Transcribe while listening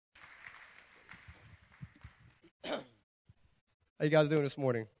How you guys doing this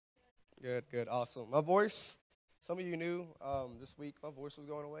morning? Good, good, awesome. My voice, some of you knew this week my voice was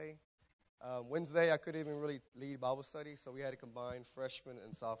going away. Wednesday I couldn't even really lead Bible study, so we had to combine freshmen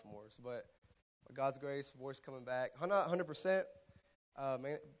and sophomores. But by God's grace, voice coming back. Not 100%,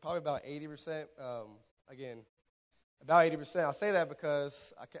 probably about 80%. Again, about 80%. I say that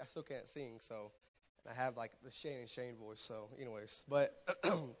because I still can't sing, so and I have like the Shane and Shane voice. So, anyways, my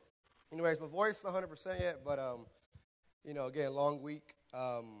voice not 100% yet, but again, long week.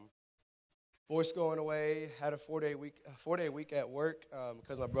 Voice going away. Had a 4-day week at work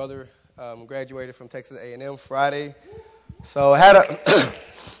because my brother graduated from Texas A&M Friday. So I had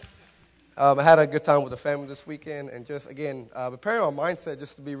I had a good time with the family this weekend, and just again preparing my mindset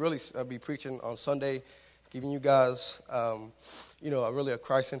just to be really be preaching on Sunday, giving you guys a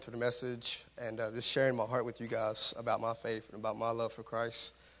Christ-centered message, and just sharing my heart with you guys about my faith and about my love for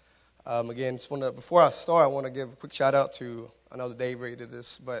Christ. Again, before I start, I want to give a quick shout out to, I know that Dave already did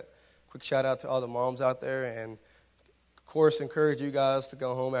this, but quick shout out to all the moms out there, and of course encourage you guys to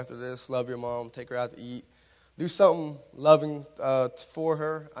go home after this, love your mom, take her out to eat, do something loving for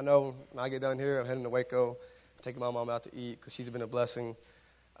her. I know when I get done here, I'm heading to Waco, taking my mom out to eat because she's been a blessing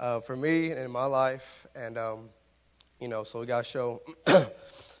for me and in my life, and so we got to show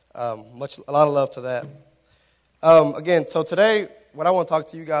a lot of love to that. Again, so today, what I want to talk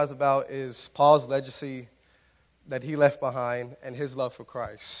to you guys about is Paul's legacy that he left behind and his love for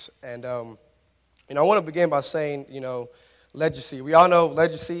Christ. And, I want to begin by saying, legacy. We all know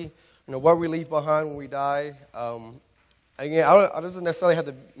legacy, what we leave behind when we die. Again, it doesn't necessarily have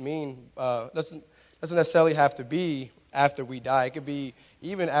to mean, doesn't necessarily have to be after we die. It could be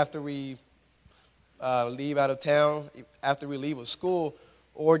even after we leave out of town, after we leave of school,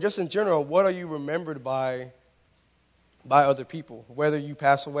 or just in general, what are you remembered by other people, whether you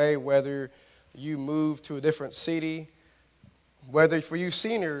pass away, whether you move to a different city, whether for you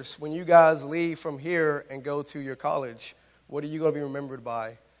seniors, when you guys leave from here and go to your college, what are you going to be remembered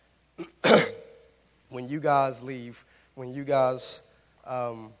by when you guys leave, when you guys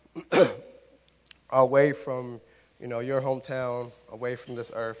are away from, your hometown, away from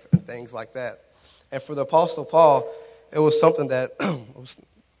this earth and things like that. And for the Apostle Paul, it was something that, I'm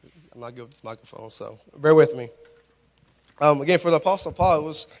not good with this microphone, so bear with me. Again, for the Apostle Paul, it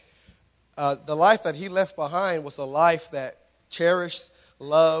was the life that he left behind was a life that cherished,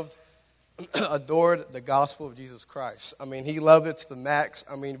 loved, adored the gospel of Jesus Christ. I mean, he loved it to the max.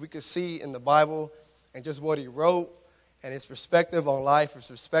 I mean, we could see in the Bible and just what he wrote and his perspective on life, his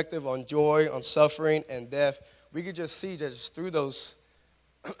perspective on joy, on suffering, and death. We could just see that just through his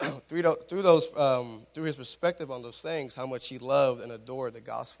perspective on those things, how much he loved and adored the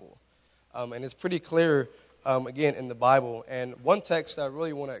gospel. And it's pretty clear. Again, in the Bible. And one text I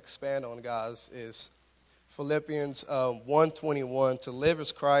really want to expand on, guys, is Philippians 1:21, to live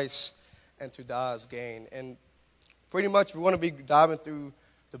as Christ and to die as gain. And pretty much we want to be diving through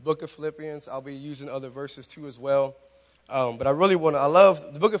the book of Philippians. I'll be using other verses too as well. But I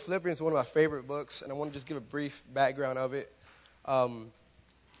love the book of Philippians, is one of my favorite books, and I want to just give a brief background of it.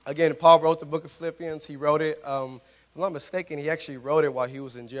 Again, Paul wrote the book of Philippians. He wrote it, if I'm not mistaken, he actually wrote it while he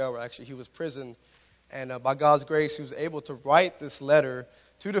was in jail, or actually he was imprisoned. And by God's grace, he was able to write this letter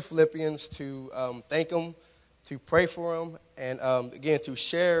to the Philippians to thank them, to pray for them, and again, to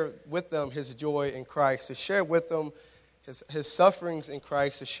share with them his joy in Christ, to share with them his sufferings in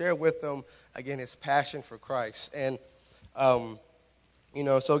Christ, to share with them, again, his passion for Christ. And,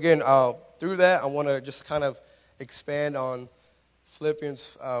 so again, through that, I want to just kind of expand on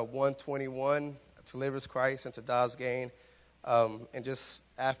Philippians 1:21, to live as Christ and to die as gain, and just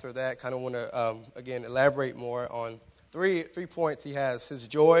after that, kind of want to, again, elaborate more on three points he has: his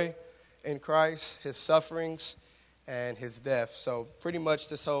joy in Christ, his sufferings, and his death. So pretty much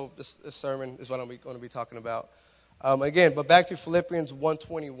this sermon is what I'm going to be talking about. Again, but back to Philippians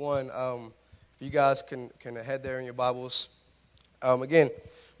 1:21, if you guys can head there in your Bibles. Again,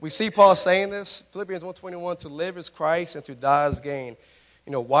 we see Paul saying this, Philippians 1:21, to live as Christ and to die as gain.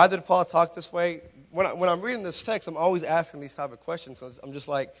 Why did Paul talk this way? When I'm reading this text, I'm always asking these type of questions. I'm just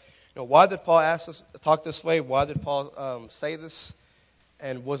like, why did Paul talk this way? Why did Paul say this?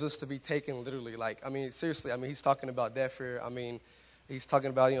 And was this to be taken literally? Seriously, he's talking about death here. He's talking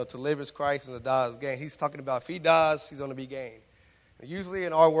about, to live as Christ and to die as gain. He's talking about if he dies, he's going to be gain. And usually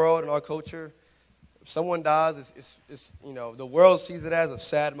in our world, in our culture, if someone dies, it's the world sees it as a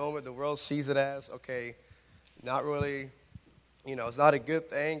sad moment. The world sees it as, okay, not really, it's not a good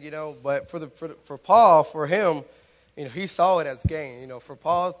thing, but for Paul, for him, he saw it as gain. For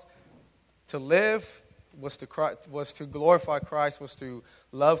Paul to live was to glorify Christ, was to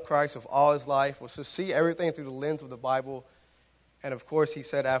love Christ with all his life, was to see everything through the lens of the Bible, And of course, he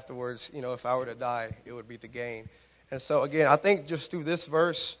said afterwards, if I were to die, it would be the gain. And so again, I think just through this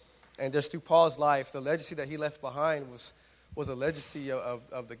verse and just through Paul's life, the legacy that he left behind was a legacy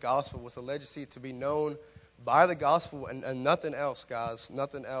of the gospel, was a legacy to be known by the gospel and nothing else, guys,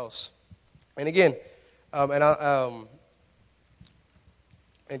 nothing else. And again, and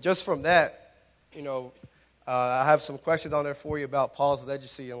just from that, I have some questions on there for you about Paul's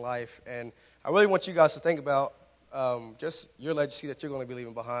legacy in life. And I really want you guys to think about just your legacy that you're going to be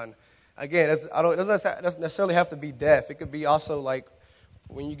leaving behind. Again, it doesn't necessarily have to be death. It could be also like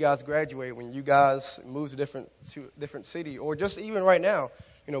when you guys graduate, when you guys move to a different city, or just even right now.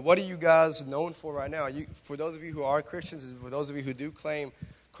 What are you guys known for right now? For those of you who are Christians, and for those of you who do claim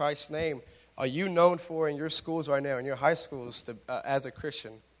Christ's name, are you known for in your schools right now, in your high schools, as a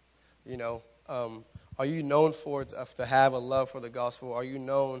Christian? Are you known for to have a love for the gospel? Are you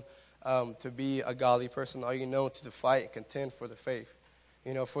known to be a godly person? Are you known to fight and contend for the faith?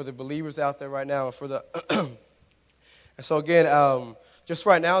 For the believers out there right now, and for the and so again, just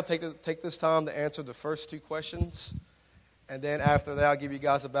right now, take this time to answer the first two questions. And then after that, I'll give you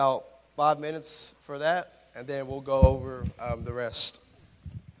guys about 5 minutes for that, and then we'll go over the rest.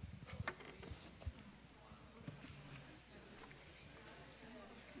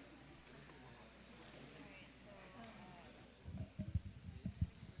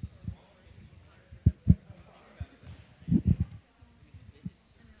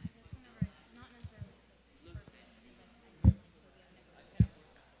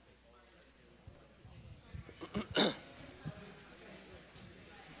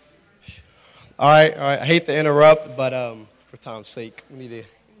 All right. I hate to interrupt, but for time's sake, we need to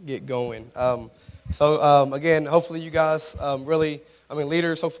get going. Again, hopefully you guys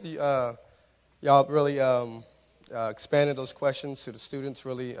leaders, hopefully y'all really expanded those questions to the students,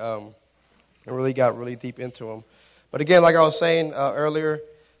 really, and really got really deep into them. But again, like I was saying earlier,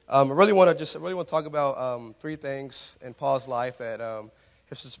 I really want to talk about three things in Paul's life that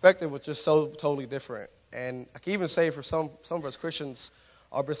his perspective was just so totally different. And I can even say for some of us Christians,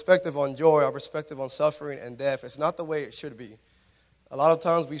 our perspective on joy, our perspective on suffering and death, it's not the way it should be. A lot of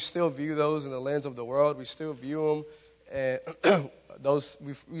times we still view those in the lens of the world. We still view them, and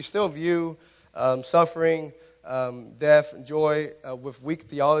we still view suffering, death, and joy with weak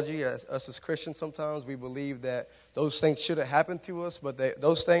theology. Us as Christians, sometimes we believe that those things shouldn't happen to us, but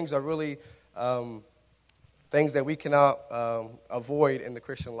those things are really things that we cannot avoid in the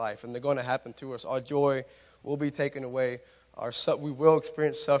Christian life, and they're going to happen to us. Our joy will be taken away. We will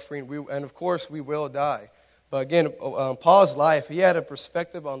experience suffering, and of course we will die. But again, Paul's life, he had a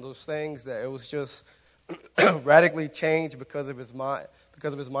perspective on those things that it was just radically changed because of his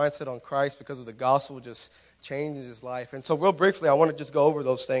mindset on Christ, because of the gospel just changing his life. And so real briefly, I want to just go over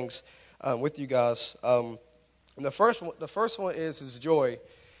those things with you guys. And the first one is his joy.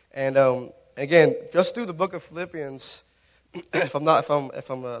 And again, just through the book of Philippians, if I'm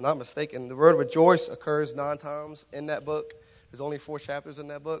not mistaken, the word rejoice occurs 9 times in that book. There's only 4 chapters in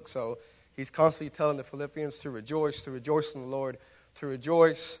that book, so he's constantly telling the Philippians to rejoice in the Lord, to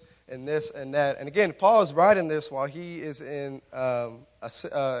rejoice in this and that. And again, Paul is writing this while he is in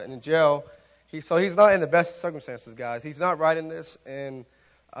jail. So he's not in the best circumstances, guys. He's not writing this in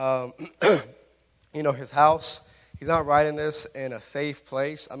his house. He's not writing this in a safe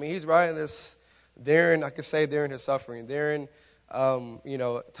place. I mean, he's writing this during his suffering, during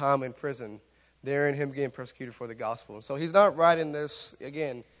time in prison, during him getting persecuted for the gospel. And so he's not writing this,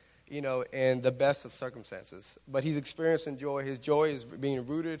 again, in the best of circumstances. But he's experiencing joy. His joy is being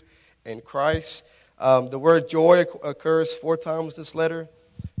rooted in Christ. The word joy occurs 4 times in this letter.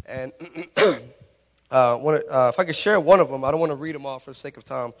 And if I could share one of them, I don't want to read them all for the sake of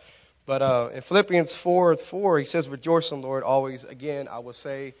time. But in Philippians 4:4, he says, rejoice in the Lord always. Again, I will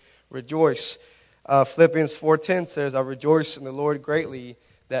say rejoice. Philippians 4:10 says, I rejoice in the Lord greatly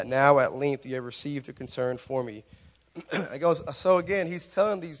that now at length you have received your concern for me. So again, he's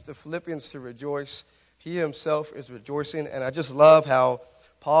telling the Philippians to rejoice. He himself is rejoicing. And I just love how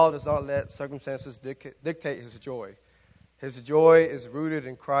Paul does not let circumstances dictate his joy. His joy is rooted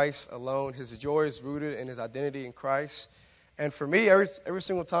in Christ alone. His joy is rooted in his identity in Christ. And for me, every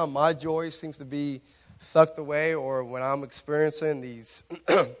single time my joy seems to be sucked away, or when I'm experiencing these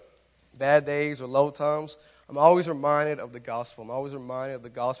bad days or low times, I'm always reminded of the gospel. I'm always reminded of the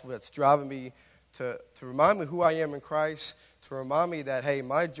gospel that's driving me to remind me who I am in Christ, to remind me that, hey,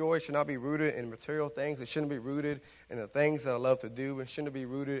 my joy should not be rooted in material things. It shouldn't be rooted in the things that I love to do. It shouldn't be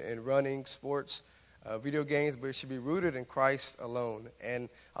rooted in running, sports, video games, but it should be rooted in Christ alone. And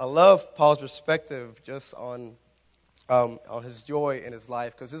I love Paul's perspective just on his joy in his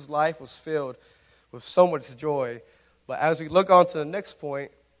life, because his life was filled with so much joy, But as we look on to the next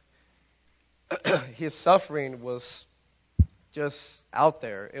point, his suffering was just out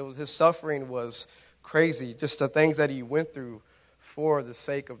there. His suffering was crazy, just the things that he went through for the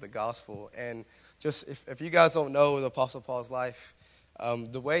sake of the gospel. And just if you guys don't know the Apostle Paul's life,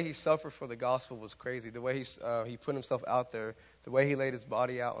 the way he suffered for the gospel was crazy. The way he put himself out there, the way he laid his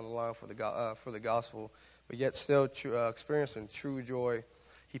body out on the line for the gospel, but yet still experiencing true joy.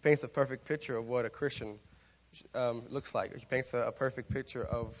 He paints a perfect picture of what a Christian looks like. He paints a perfect picture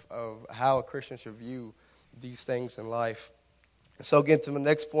of how a Christian should view these things in life. And so again, to the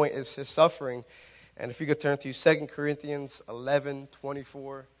next point is his suffering. And if you could turn to 2 Corinthians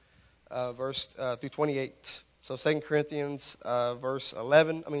 11:24 verse through 28. So 2 Corinthians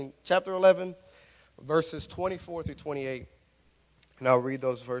chapter 11, verses 24 through 28. And I'll read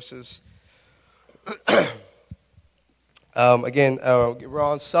those verses. We're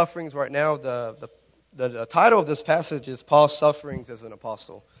on sufferings right now. The title of this passage is Paul's Sufferings as an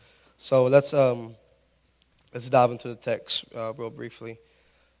Apostle. So let's dive into the text real briefly.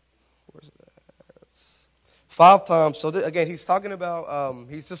 Where's it at? 5 times. So again, he's talking about,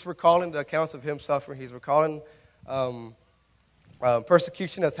 he's just recalling the accounts of him suffering. He's recalling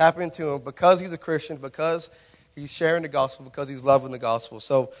persecution that's happening to him because he's a Christian, because he's sharing the gospel, because he's loving the gospel.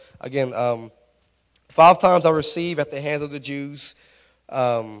 So again, 5 times I received at the hands of the Jews,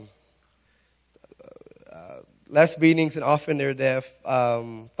 less beatings and often their death.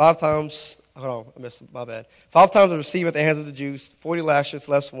 5 times, my bad. 5 times I received at the hands of the Jews, 40 lashes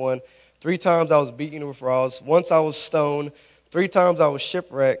less 1. 3 times I was beaten with rods. Once I was stoned. 3 times I was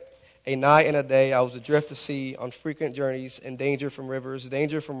shipwrecked. A night and a day I was adrift to sea on frequent journeys, in danger from rivers,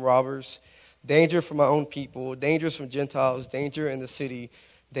 danger from robbers, danger from my own people, dangers from Gentiles, danger in the city,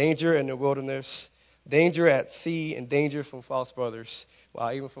 danger in the wilderness, danger at sea, and danger from false brothers.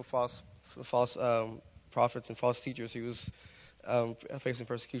 Well, even from false prophets and false teachers. He was facing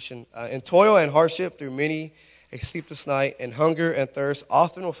persecution. In toil and hardship through many a sleepless night, and hunger and thirst,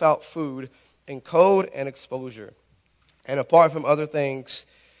 often without food, and cold and exposure. And apart from other things,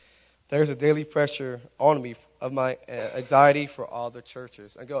 there's a daily pressure on me of my anxiety for all the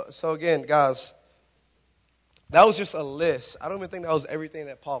churches. So again, guys, that was just a list. I don't even think that was everything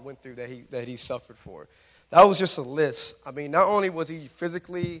that Paul went through that he suffered for. That was just a list. I mean, not only was he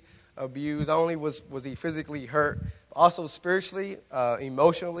physically abused, not only was he physically hurt, but also spiritually,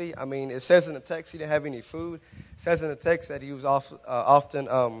 emotionally. I mean, it says in the text he didn't have any food. It says in the text that he was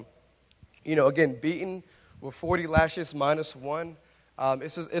often beaten with 40 lashes minus 1.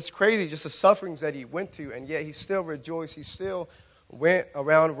 It's crazy just the sufferings that he went to, and yet he still rejoiced. He still went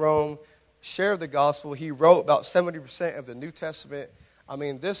around Rome, shared the gospel. He wrote about 70% of the New Testament. I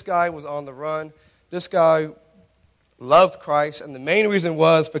mean, this guy was on the run. This guy loved Christ, and the main reason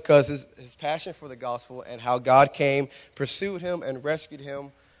was because his passion for the gospel and how God came, pursued him, and rescued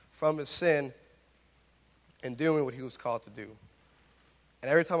him from his sin and doing what he was called to do. And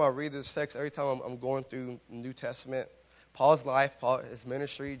every time I read this text, every time I'm going through the New Testament, Paul's life, his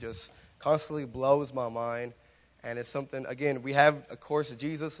ministry just constantly blows my mind. And it's something, again, we have, of course,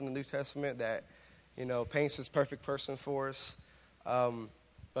 Jesus in the New Testament that, paints this perfect person for us.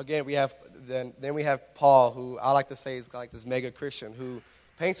 Again, we have Paul, who I like to say is like this mega Christian, who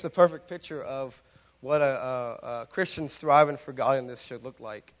paints the perfect picture of what a Christian striving for godliness should look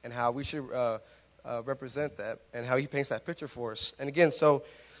like, and how we should represent that, and how he paints that picture for us. And again, so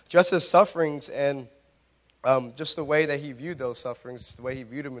just his sufferings and just the way that he viewed those sufferings, the way he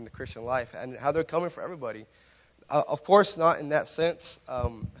viewed them in the Christian life, and how they're coming for everybody. Of course, not in that sense.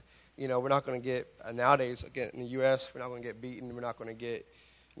 We're not going to get, nowadays, again, in the U.S., we're not going to get beaten. We're not going to get,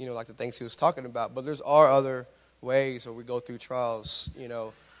 like the things he was talking about. But there are other ways where we go through trials,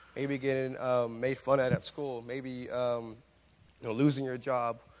 maybe getting made fun at school, maybe, losing your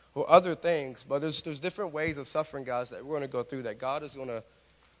job, or other things. But there's different ways of suffering, guys, that we're going to go through, that God is going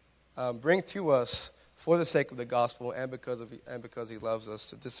to bring to us for the sake of the gospel and because he loves us,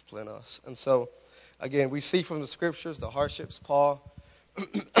 to discipline us. And so, again, we see from the scriptures the hardships Paul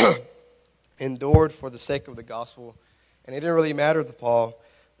endured for the sake of the gospel. And it didn't really matter to Paul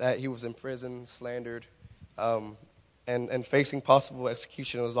that he was in prison, slandered, and facing possible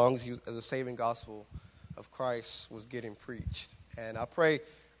execution as long as the saving gospel of Christ was getting preached. And I pray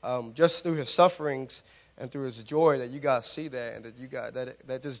just through his sufferings and through his joy that you guys see that, and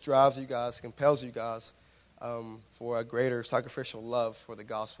that just drives you guys, compels you guys for a greater sacrificial love for the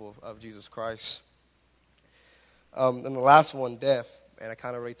gospel of Jesus Christ. And the last one, death, and I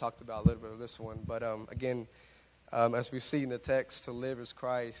kind of already talked about a little bit of this one, but again, as we see in the text, to live is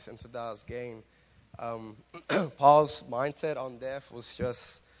Christ and to die is gain. Paul's mindset on death was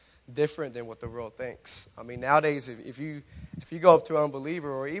just different than what the world thinks. I mean, nowadays, if you go up to an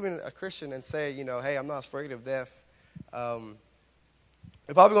unbeliever or even a Christian and say, hey, I'm not afraid of death,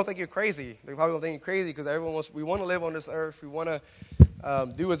 they're probably going to think you're crazy. They're probably going to think you're crazy because we want to live on this earth. We want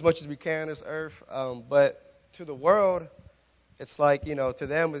to do as much as we can on this earth. But to the world, it's like, to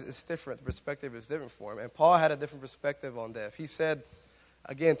them, it's different. The perspective is different for them. And Paul had a different perspective on death. He said,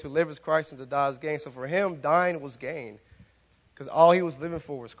 again, to live is Christ and to die is gain. So for him, dying was gain because all he was living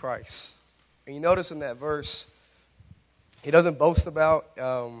for was Christ. And you notice in that verse, he doesn't boast about,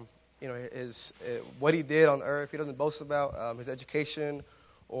 what he did on earth. He doesn't boast about his education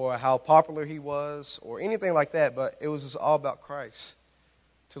or how popular he was or anything like that. But it was just all about Christ.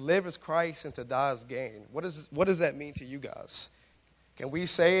 To live is Christ and to die is gain. What does that mean to you guys? Can we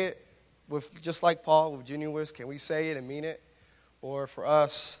say it with just like Paul, with genuineness? Can we say it and mean it? Or for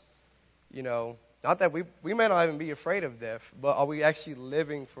us, not that we may not even be afraid of death, but are we actually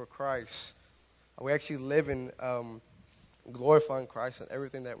living for Christ? Are we actually living glorifying Christ in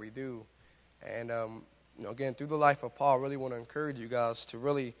everything that we do? And, again, through the life of Paul, I really want to encourage you guys to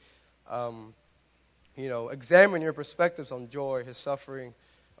really, examine your perspectives on joy, his suffering,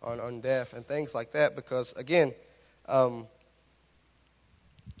 on death, and things like that. Because, again, the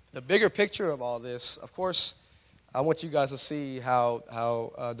bigger picture of all this, of course, I want you guys to see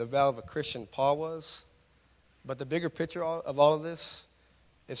how devout of a Christian Paul was. But the bigger picture of all of this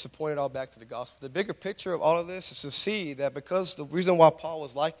is to point it all back to the gospel. The bigger picture of all of this is to see that because the reason why Paul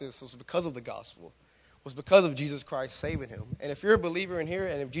was like this was because of the gospel, was because of Jesus Christ saving him. And if you're a believer in here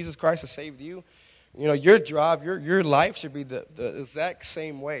and if Jesus Christ has saved you, your drive, your life should be the exact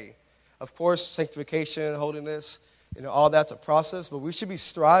same way. Of course, sanctification, holiness, all that's a process, but we should be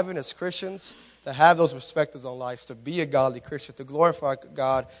striving as Christians to have those perspectives on life, to be a godly Christian, to glorify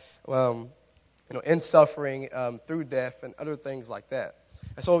God, in suffering, through death, and other things like that.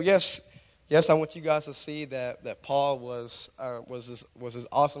 And so, yes, I want you guys to see that Paul was this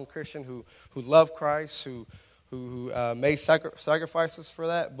awesome Christian who loved Christ, who made sacrifices for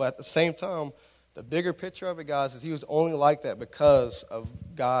that. But at the same time, the bigger picture of it, guys, is he was only like that because of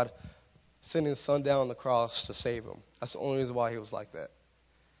God sending his son down on the cross to save him. That's the only reason why he was like that.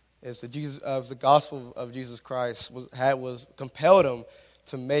 It's the gospel of Jesus Christ was compelled him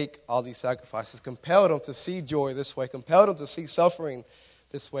to make all these sacrifices, compelled him to see joy this way, compelled him to see suffering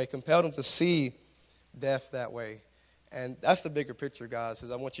this way, compelled him to see death that way. And that's the bigger picture, guys, is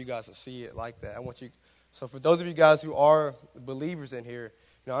I want you guys to see it like that. So for those of you guys who are believers in here,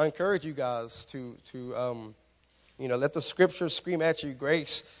 I encourage you guys to let the scriptures scream at you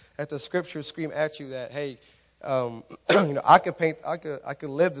grace. Let the scriptures scream at you that, hey, I could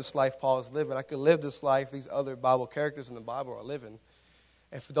live this life Paul is living. I could live this life these other Bible characters in the Bible are living.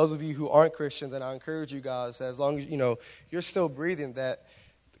 And for those of you who aren't Christians, then I encourage you guys, as long as you're still breathing, that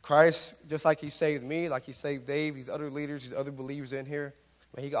Christ, just like he saved me, like he saved Dave, these other leaders, these other believers in here,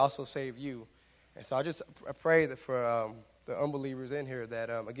 he can also save you. And so I pray that for the unbelievers in here that,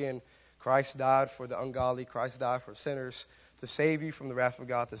 again, Christ died for the ungodly. Christ died for sinners to save you from the wrath of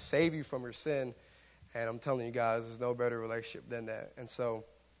God, to save you from your sin. And I'm telling you guys, there's no better relationship than that. And so,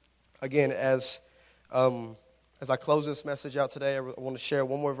 again, as I close this message out today, I want to share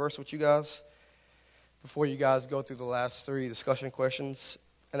one more verse with you guys before you guys go through the last 3 discussion questions.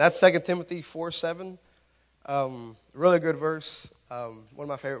 And that's 2 Timothy 4:7. Really good verse. One of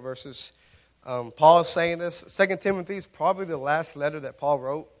my favorite verses. Paul is saying this. 2 Timothy is probably the last letter that Paul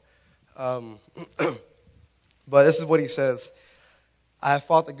wrote. But this is what he says. I have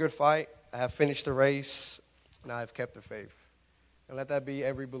fought the good fight. I have finished the race. And I have kept the faith. And let that be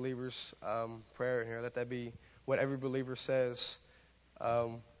every believer's prayer in here. Let that be what every believer says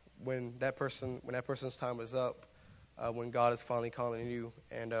when that person's time is up, when God is finally calling you.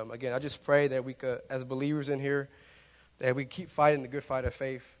 And again, I just pray that we could, as believers in here, that we keep fighting the good fight of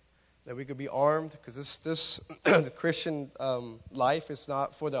faith, that we could be armed, because this the Christian life is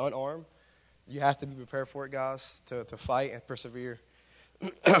not for the unarmed. You have to be prepared for it, guys, to fight and persevere.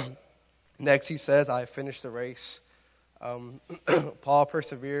 Next, he says, I have finished the race. Paul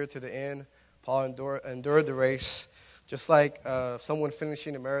persevered to the end. Paul endured the race. Just like someone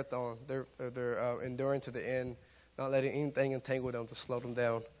finishing a marathon, they're enduring to the end, not letting anything entangle them to slow them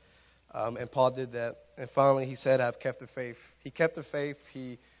down. And Paul did that. And finally, he said, I have kept the faith. He kept the faith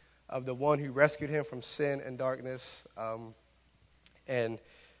of the one who rescued him from sin and darkness. And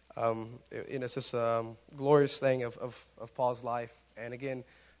it's just a glorious thing of Paul's life. And again,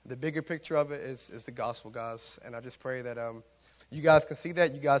 the bigger picture of it is the gospel, guys. And I just pray that you guys can see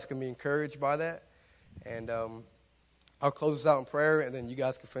that. You guys can be encouraged by that. And I'll close this out in prayer, and then you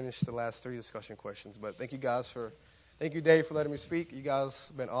guys can finish the last 3 discussion questions. But thank you guys for thank you, Dave, for letting me speak. You guys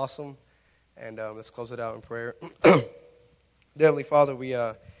have been awesome. And let's close it out in prayer. Dear Heavenly Father, we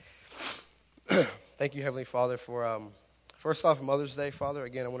thank you, Heavenly Father, for first off, Mother's Day, Father.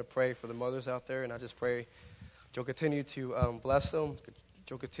 Again, I want to pray for the mothers out there, and I just pray that you'll continue to bless them.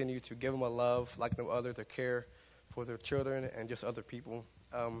 You'll continue to give them a love like no other, to care for their children and just other people.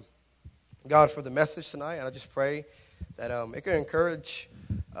 God, for the message tonight, and I just pray that it can encourage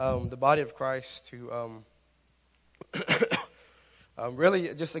the body of Christ to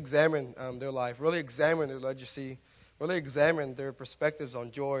really just examine their life, really examine their legacy, really examine their perspectives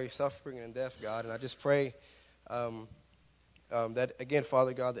on joy, suffering, and death, God. And I just pray that, again,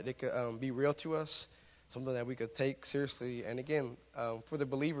 Father God, that it could be real to us, something that we could take seriously. And, again, for the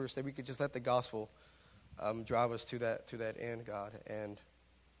believers, that we could just let the gospel drive us to that end, God. And,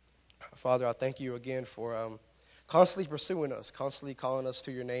 Father, I thank you again for constantly pursuing us, constantly calling us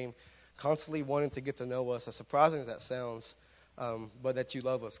to your name, constantly wanting to get to know us, as surprising as that sounds, but that you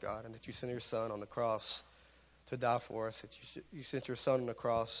love us, God, and that you sent your son on the cross to die for us, that you sent your son on the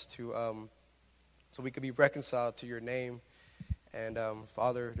cross to so we could be reconciled to your name. And,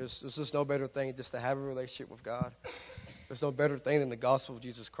 Father, there's just no better thing just to have a relationship with God. There's no better thing than the gospel of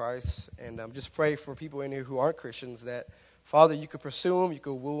Jesus Christ. And just pray for people in here who aren't Christians that, Father, you could pursue them, you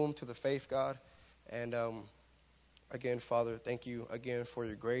could woo them to the faith, God. And, again, Father, thank you again for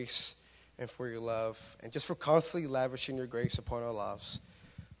your grace and for your love, and just for constantly lavishing your grace upon our lives.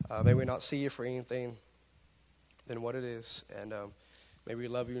 May we not see you for anything than what it is, and may we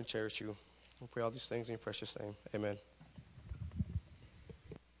love you and cherish you. We pray all these things in your precious name. Amen.